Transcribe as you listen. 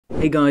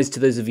Hey guys, to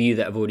those of you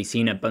that have already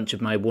seen a bunch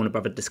of my Warner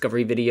Bros.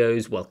 Discovery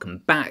videos, welcome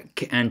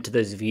back. And to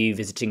those of you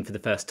visiting for the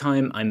first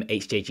time, I'm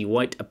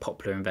𝗙𝗙𝗖𝗋, a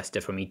popular investor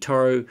from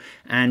eToro.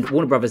 And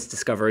Warner Bros.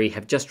 Discovery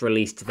have just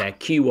released their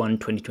Q1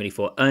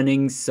 2024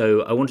 earnings,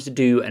 so I wanted to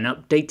do an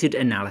updated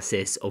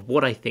analysis of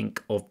what I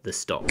think of the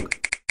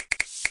stock.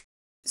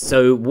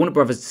 So Warner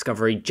Bros.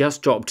 Discovery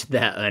just dropped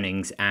their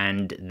earnings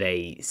and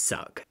they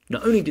suck.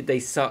 Not only did they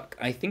suck,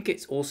 I think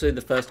it's also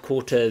the first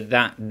quarter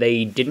that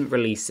they didn't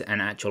release an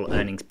actual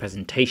earnings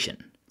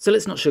presentation. So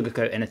let's not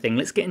sugarcoat anything,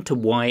 let's get into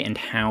why and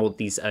how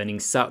these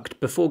earnings sucked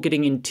before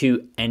getting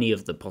into any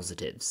of the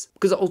positives.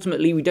 Because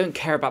ultimately we don't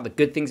care about the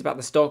good things about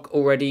the stock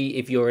already.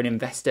 If you're an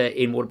investor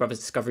in Warner Bros.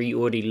 Discovery,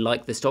 you already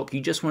like the stock, you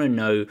just want to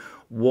know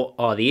what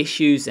are the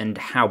issues and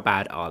how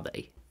bad are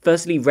they.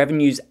 Firstly,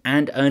 revenues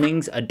and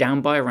earnings are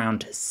down by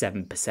around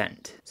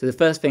 7%. So the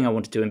first thing I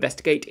wanted to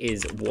investigate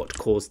is what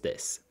caused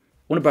this.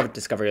 Warner Bros.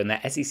 Discovery on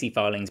their SEC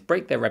filings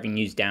break their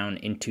revenues down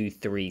into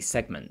 3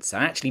 segments.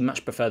 I actually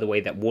much prefer the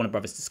way that Warner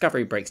Bros.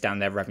 Discovery breaks down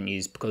their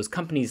revenues because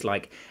companies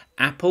like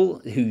Apple,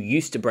 who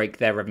used to break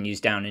their revenues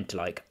down into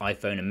like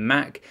iPhone and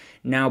Mac,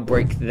 now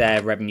break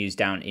their revenues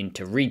down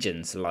into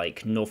regions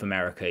like North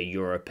America,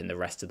 Europe, and the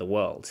rest of the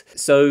world.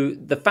 So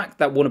the fact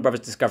that Warner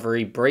Bros.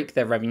 Discovery break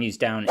their revenues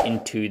down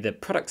into the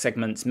product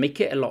segments make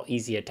it a lot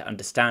easier to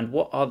understand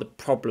what are the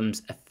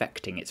problems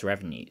affecting its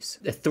revenues.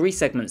 The 3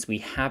 segments we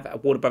have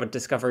at Warner Bros.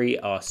 Discovery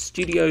are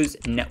studios,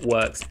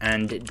 networks,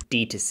 and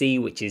D2C,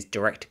 which is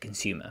direct to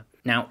consumer.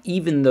 Now,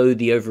 even though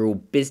the overall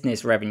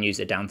business revenues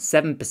are down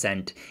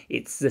 7%,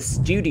 it's the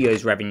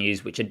studios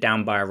revenues which are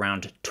down by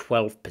around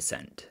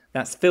 12%.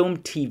 That's film,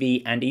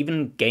 TV, and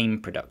even game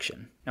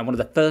production. Now, one of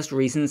the first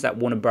reasons that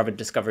Warner Bros.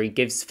 Discovery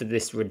gives for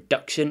this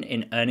reduction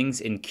in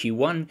earnings in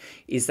Q1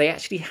 is they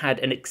actually had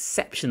an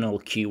exceptional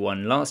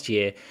Q1 last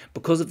year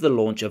because of the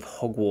launch of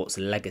Hogwarts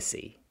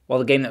Legacy. While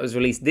the game that was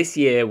released this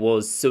year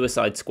was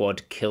Suicide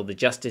Squad Kill the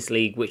Justice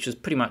League, which was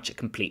pretty much a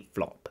complete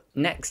flop.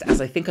 Next, as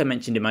I think I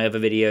mentioned in my other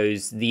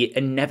videos, the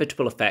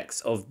inevitable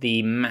effects of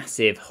the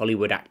massive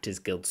Hollywood Actors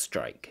Guild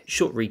strike.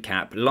 Short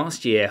recap,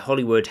 last year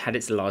Hollywood had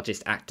its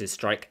largest actors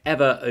strike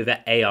ever over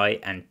AI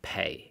and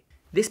pay.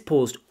 This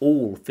paused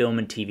all film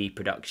and TV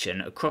production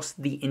across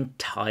the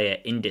entire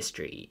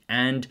industry,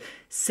 and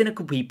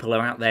cynical people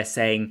are out there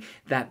saying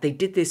that they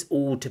did this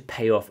all to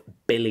pay off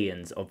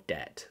billions of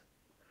debt.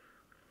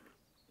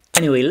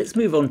 Anyway, let's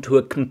move on to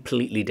a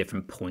completely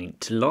different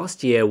point.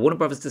 Last year, Warner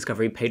Bros.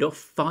 Discovery paid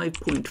off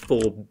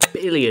 $5.4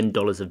 billion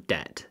of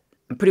debt.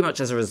 And pretty much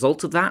as a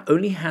result of that,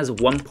 only has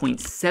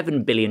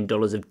 $1.7 billion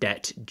of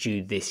debt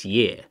due this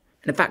year.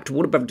 And in fact,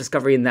 Warner Bros.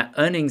 Discovery in their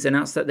earnings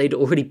announced that they'd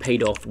already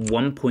paid off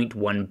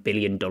 $1.1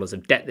 billion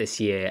of debt this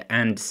year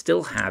and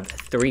still have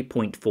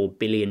 $3.4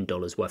 billion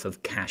worth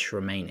of cash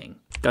remaining.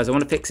 Guys, I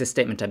want to fix a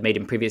statement I've made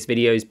in previous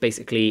videos.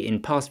 Basically, in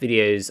past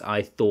videos,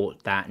 I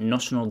thought that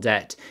notional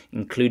debt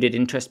included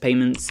interest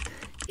payments.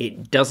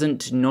 It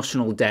doesn't.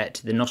 Notional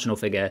debt, the notional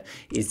figure,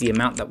 is the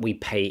amount that we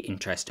pay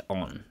interest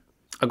on.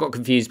 I got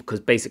confused because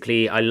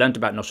basically I learned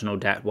about notional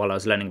debt while I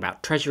was learning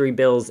about treasury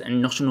bills,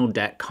 and notional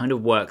debt kind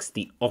of works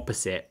the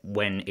opposite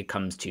when it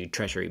comes to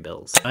treasury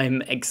bills.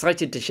 I'm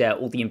excited to share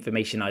all the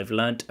information I've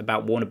learned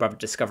about Warner Bros.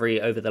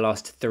 Discovery over the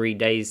last 3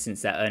 days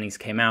since their earnings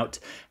came out.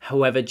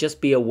 However,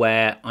 just be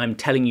aware, I'm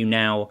telling you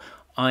now,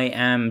 I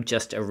am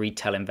just a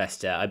retail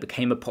investor. I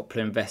became a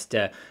popular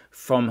investor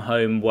from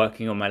home,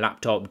 working on my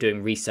laptop,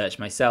 doing research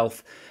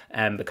myself,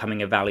 and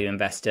becoming a value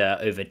investor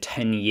over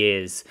 10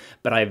 years,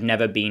 but I've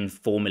never been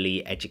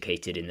formally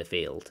educated in the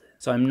field.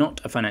 So I'm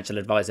not a financial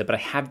advisor, but I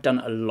have done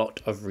a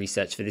lot of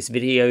research for this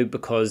video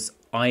because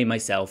I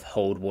myself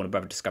hold Warner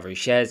Bros. Discovery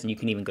shares, and you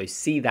can even go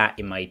see that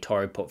in my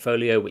eToro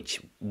portfolio, which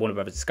Warner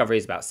Bros. Discovery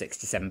is about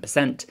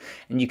 67%,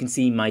 and you can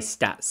see my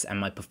stats and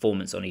my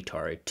performance on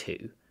eToro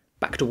too.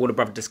 Back to Warner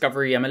Bros.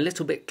 Discovery, I'm a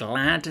little bit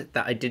glad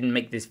that I didn't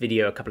make this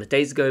video a couple of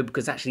days ago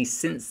because actually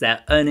since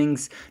their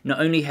earnings, not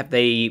only have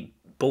they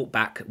bought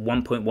back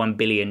 $1.1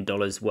 billion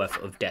worth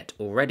of debt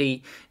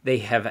already, they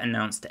have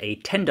announced a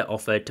tender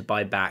offer to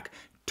buy back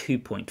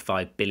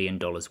 $2.5 billion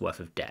worth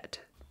of debt.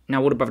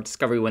 Now, Warner Bros.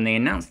 Discovery, when they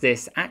announced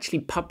this,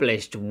 actually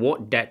published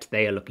what debt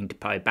they are looking to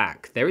buy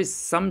back. There is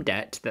some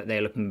debt that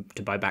they're looking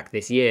to buy back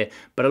this year,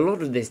 but a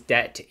lot of this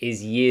debt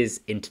is years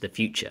into the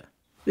future.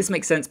 This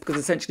makes sense because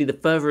essentially the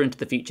further into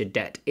the future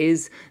debt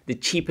is, the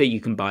cheaper you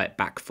can buy it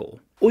back for.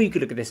 Or you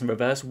could look at this in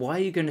reverse. Why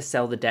are you going to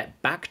sell the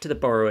debt back to the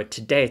borrower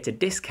today at a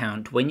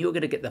discount when you're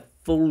going to get the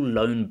full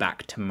loan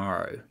back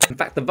tomorrow? In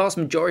fact, the vast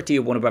majority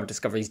of Warner Bros.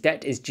 Discovery's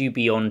debt is due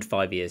beyond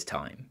 5 years'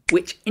 time.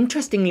 Which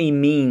interestingly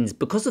means,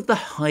 because of the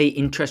high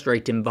interest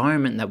rate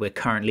environment that we're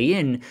currently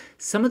in,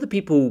 some of the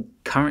people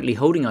currently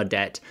holding our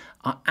debt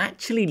are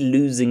actually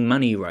losing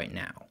money right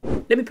now.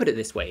 Let me put it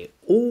this way,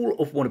 all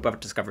of Warner Bros.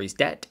 Discovery's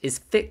debt is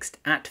fixed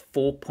at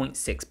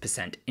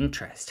 4.6%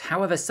 interest.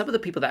 However, some of the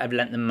people that have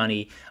lent them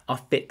money are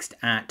fixed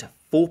at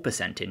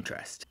 4%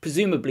 interest.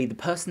 Presumably, the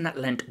person that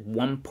lent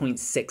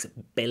 $1.6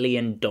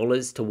 billion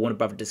to Warner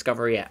Bros.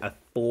 Discovery at a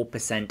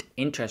 4%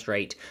 interest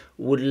rate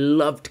would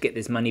love to get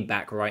this money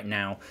back right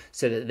now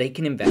so that they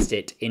can invest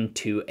it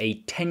into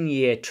a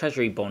 10-year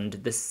treasury bond,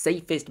 the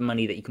safest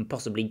money that you can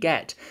possibly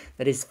get,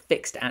 that is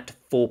fixed at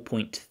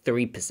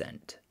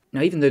 4.3%.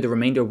 Now, even though the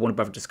remainder of Warner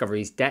Bros.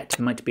 Discovery's debt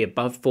might be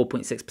above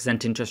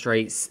 4.6% interest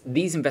rates,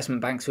 these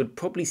investment banks would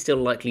probably still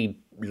likely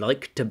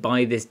like to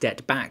buy this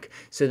debt back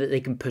so that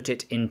they can put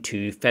it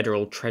into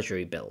federal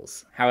treasury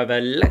bills. However,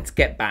 let's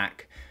get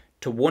back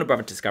to Warner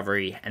Bros.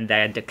 Discovery and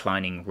their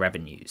declining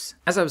revenues.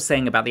 As I was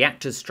saying about the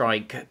actors'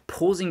 strike,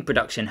 pausing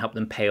production helped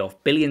them pay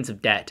off billions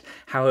of debt.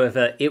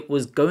 However, it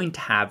was going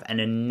to have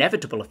an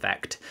inevitable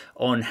effect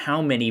on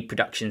how many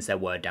productions there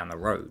were down the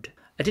road.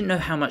 I didn't know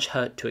how much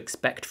hurt to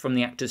expect from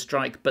the actors'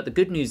 strike, but the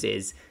good news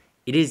is,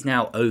 it is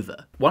now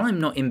over. While I'm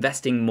not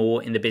investing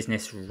more in the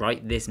business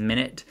right this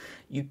minute,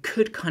 you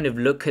could kind of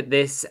look at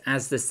this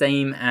as the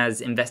same as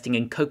investing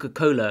in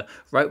Coca-Cola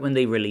right when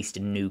they released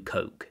a new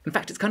Coke. In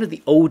fact, it's kind of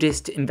the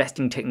oldest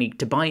investing technique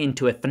to buy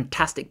into a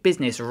fantastic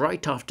business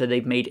right after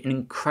they've made an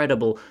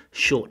incredible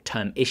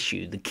short-term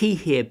issue. The key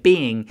here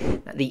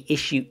being that the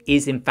issue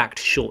is in fact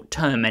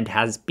short-term and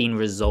has been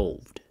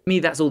resolved. For me,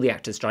 that's all the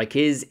actors' strike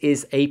is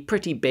a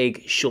pretty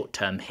big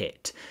short-term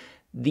hit.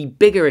 The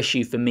bigger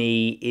issue for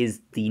me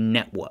is the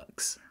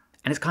networks.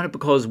 And it's kind of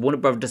because Warner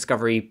Bros.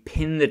 Discovery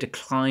pinned the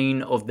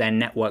decline of their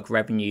network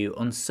revenue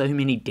on so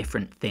many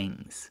different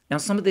things. Now,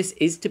 some of this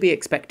is to be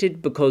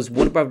expected because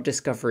Warner Bros.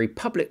 Discovery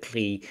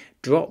publicly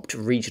dropped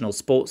regional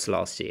sports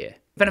last year.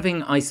 If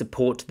anything, I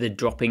support the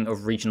dropping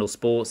of regional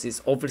sports.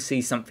 It's obviously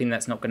something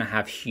that's not going to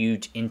have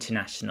huge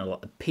international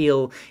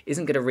appeal,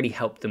 isn't going to really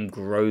help them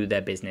grow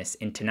their business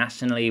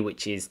internationally,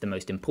 which is the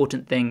most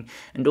important thing.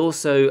 And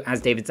also,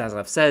 as David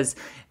Zaslav says,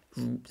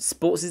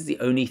 sports is the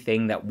only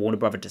thing that Warner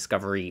Bros.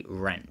 Discovery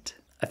rent.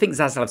 I think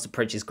Zaslav's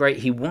approach is great.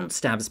 He wants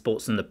to have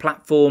sports on the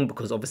platform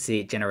because obviously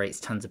it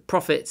generates tons of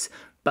profits,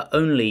 but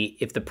only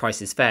if the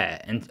price is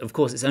fair. And of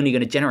course, it's only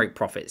going to generate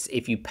profits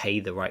if you pay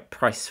the right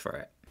price for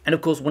it. And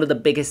of course, one of the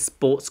biggest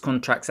sports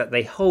contracts that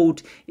they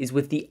hold is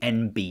with the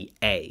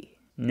NBA.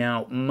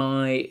 Now,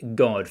 my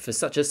God, for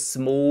such a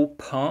small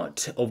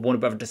part of Warner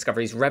Bros.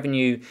 Discovery's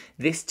revenue,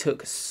 this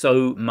took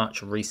so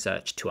much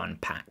research to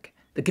unpack.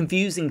 The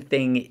confusing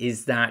thing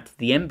is that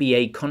the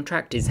NBA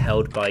contract is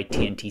held by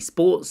AT&T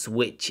Sports,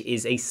 which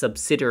is a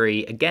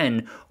subsidiary,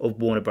 again,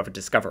 of Warner Bros.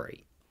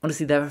 Discovery.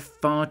 Honestly, there are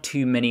far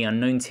too many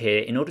unknowns here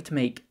in order to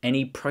make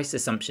any price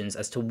assumptions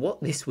as to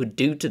what this would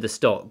do to the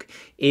stock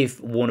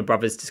if Warner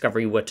Bros.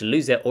 Discovery were to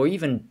lose it or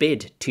even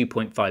bid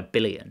 $2.5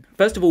 billion.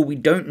 First of all, we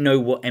don't know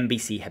what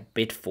NBC had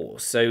bid for.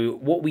 So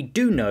what we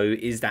do know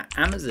is that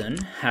Amazon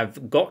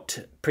have got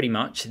pretty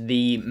much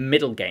the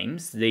middle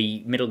games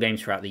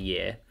throughout the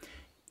year.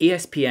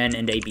 ESPN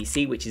and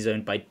ABC, which is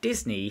owned by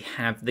Disney,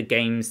 have the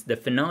games, the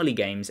finale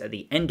games at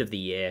the end of the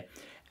year.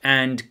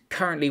 And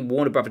currently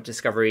Warner Bros.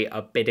 Discovery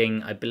are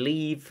bidding, I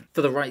believe,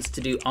 for the rights to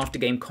do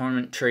after-game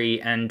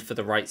commentary and for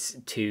the rights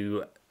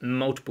to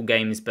multiple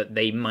games, but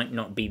they might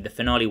not be the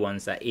finale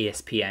ones that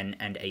ESPN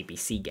and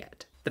ABC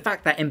get. The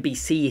fact that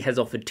NBC has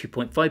offered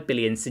 $2.5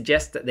 billion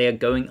suggests that they are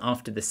going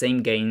after the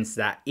same games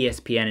that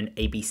ESPN and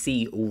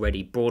ABC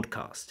already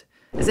broadcast.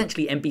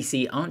 Essentially,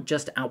 NBC aren't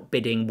just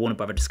outbidding Warner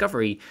Bros.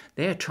 Discovery,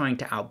 they are trying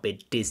to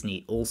outbid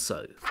Disney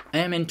also. I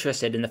am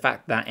interested in the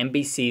fact that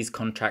NBC's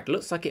contract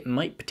looks like it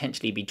might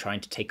potentially be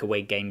trying to take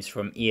away games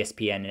from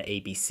ESPN and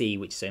ABC,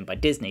 which is owned by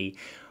Disney,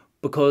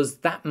 because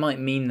that might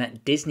mean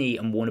that Disney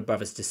and Warner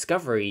Bros.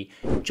 Discovery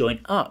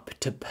join up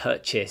to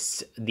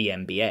purchase the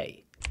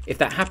NBA. If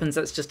that happens,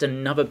 that's just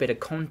another bit of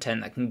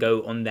content that can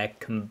go on their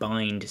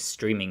combined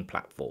streaming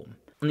platform.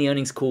 On the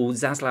earnings call,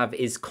 Zaslav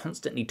is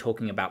constantly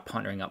talking about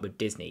partnering up with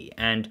Disney,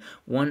 and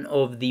one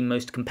of the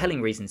most compelling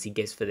reasons he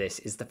gives for this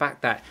is the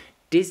fact that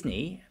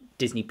Disney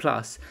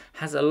Plus,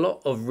 has a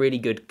lot of really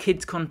good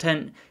kids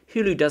content.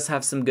 Hulu does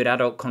have some good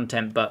adult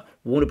content, but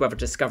Warner Bros.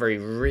 Discovery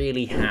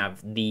really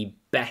have the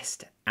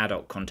best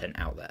adult content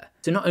out there.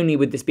 So not only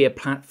would this be a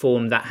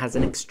platform that has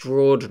an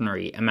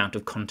extraordinary amount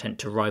of content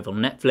to rival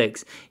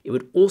Netflix, it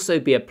would also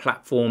be a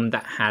platform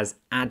that has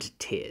ad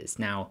tiers.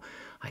 Now,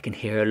 I can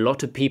hear a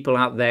lot of people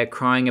out there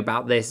crying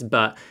about this,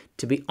 but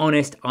to be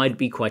honest, I'd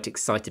be quite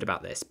excited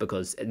about this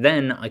because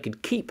then I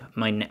could keep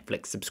my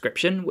Netflix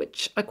subscription,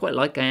 which I quite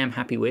like, I am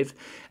happy with,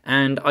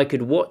 and I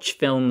could watch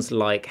films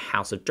like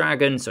House of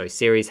Dragon,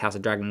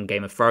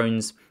 Game of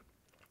Thrones,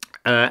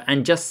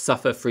 and just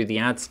suffer through the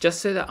ads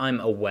just so that I'm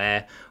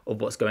aware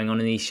of what's going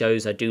on in these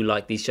shows. I do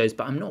like these shows,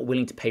 but I'm not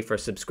willing to pay for a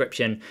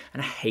subscription,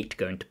 and I hate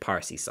going to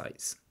piracy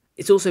sites.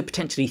 It's also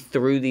potentially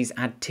through these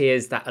ad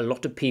tiers that a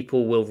lot of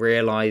people will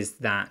realize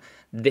that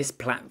this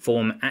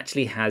platform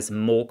actually has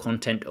more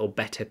content or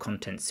better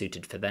content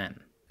suited for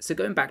them. So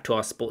going back to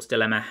our sports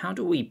dilemma, how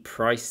do we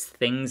price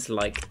things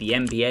like the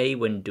NBA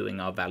when doing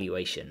our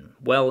valuation?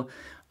 Well,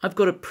 I've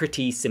got a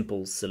pretty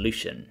simple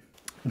solution.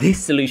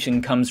 This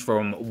solution comes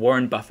from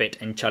Warren Buffett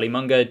and Charlie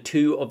Munger,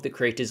 two of the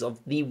creators of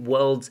the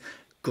world's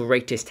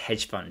greatest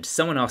hedge fund.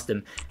 Someone asked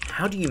them,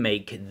 how do you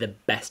make the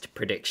best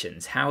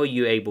predictions? How are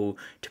you able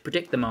to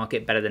predict the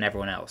market better than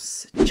everyone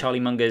else? Charlie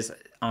Munger's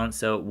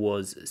answer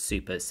was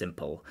super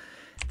simple.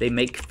 They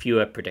make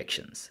fewer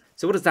predictions.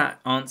 So what does that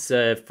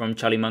answer from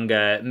Charlie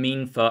Munger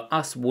mean for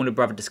us Warner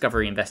Brothers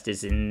Discovery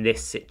investors in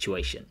this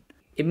situation?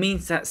 It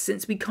means that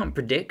since we can't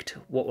predict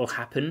what will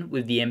happen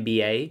with the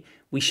NBA,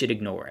 we should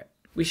ignore it.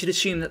 We should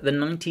assume that the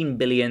 $19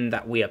 billion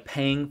that we are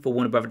paying for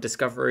Warner Brothers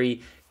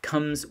Discovery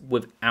comes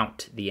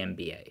without the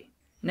NBA.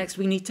 Next,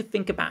 we need to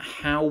think about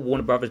how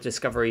Warner Brothers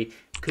Discovery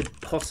could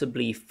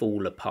possibly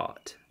fall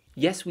apart.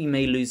 Yes, we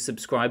may lose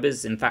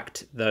subscribers. In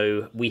fact,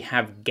 though, we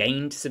have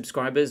gained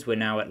subscribers. We're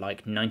now at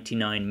like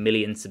 99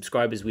 million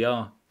subscribers. We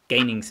are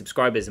gaining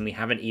subscribers, and we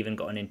haven't even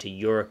gotten into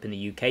Europe and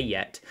the UK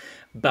yet.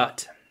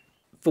 But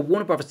for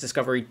Warner Brothers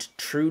Discovery to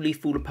truly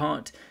fall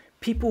apart,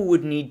 people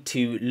would need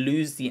to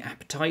lose the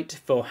appetite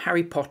for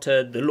Harry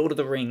Potter, The Lord of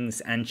the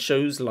Rings, and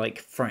shows like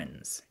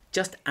Friends.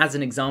 Just as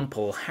an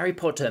example, Harry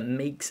Potter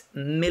makes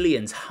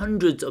millions,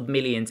 hundreds of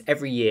millions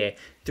every year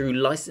through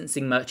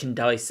licensing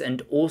merchandise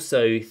and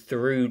also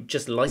through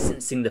just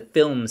licensing the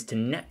films to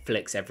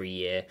Netflix every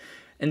year.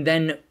 And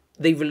then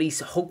they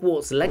release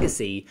Hogwarts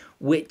Legacy,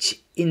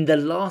 which in the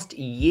last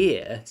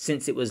year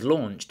since it was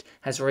launched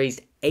has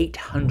raised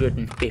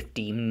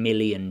 $850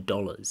 million.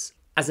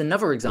 As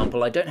another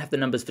example, I don't have the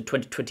numbers for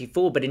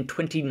 2024, but in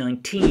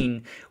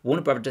 2019,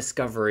 Warner Brothers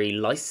Discovery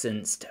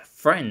licensed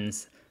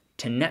Friends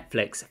to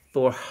Netflix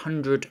for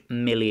 $100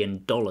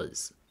 million.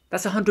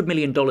 That's $100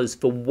 million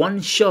for one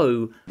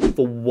show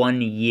for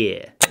 1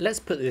 year.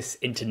 Let's put this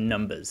into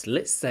numbers.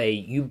 Let's say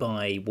you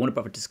buy Warner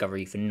Brothers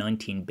Discovery for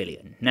 $19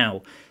 billion.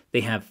 Now,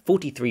 they have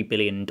 $43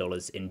 billion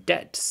in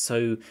debt,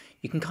 so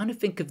you can kind of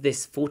think of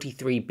this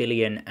 $43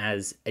 billion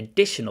as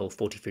additional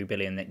 $43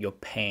 billion that you're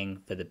paying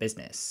for the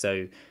business.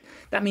 So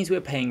that means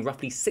we're paying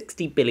roughly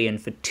 $60 billion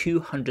for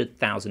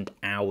 200,000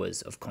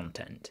 hours of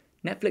content.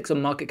 Netflix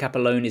on market cap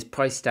alone is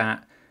priced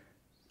at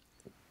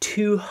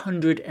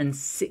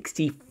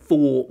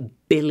 $264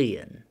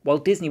 billion, while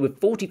Disney with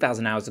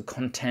 40,000 hours of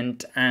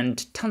content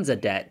and tons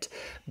of debt,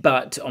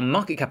 but on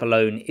market cap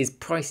alone is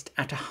priced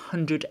at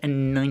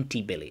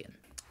 $190 billion.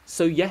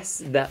 So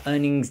yes, their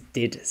earnings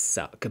did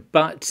suck,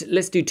 but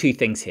let's do two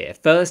things here.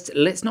 First,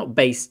 let's not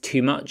base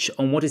too much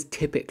on what is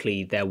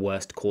typically their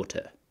worst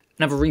quarter.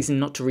 Another reason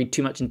not to read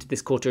too much into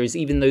this quarter is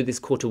even though this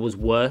quarter was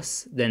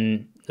worse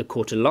than the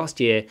quarter last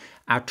year,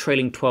 our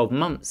trailing 12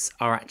 months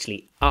are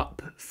actually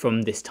up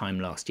from this time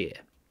last year.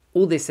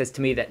 All this says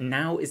to me that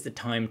now is the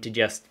time to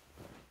just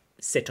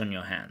sit on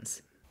your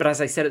hands. But as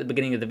I said at the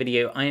beginning of the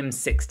video, I am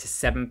 6 to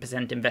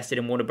 7% invested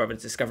in Warner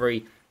Brothers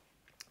Discovery.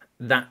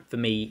 That for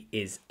me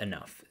is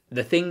enough.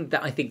 The thing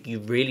that I think you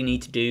really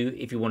need to do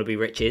if you want to be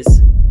rich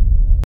is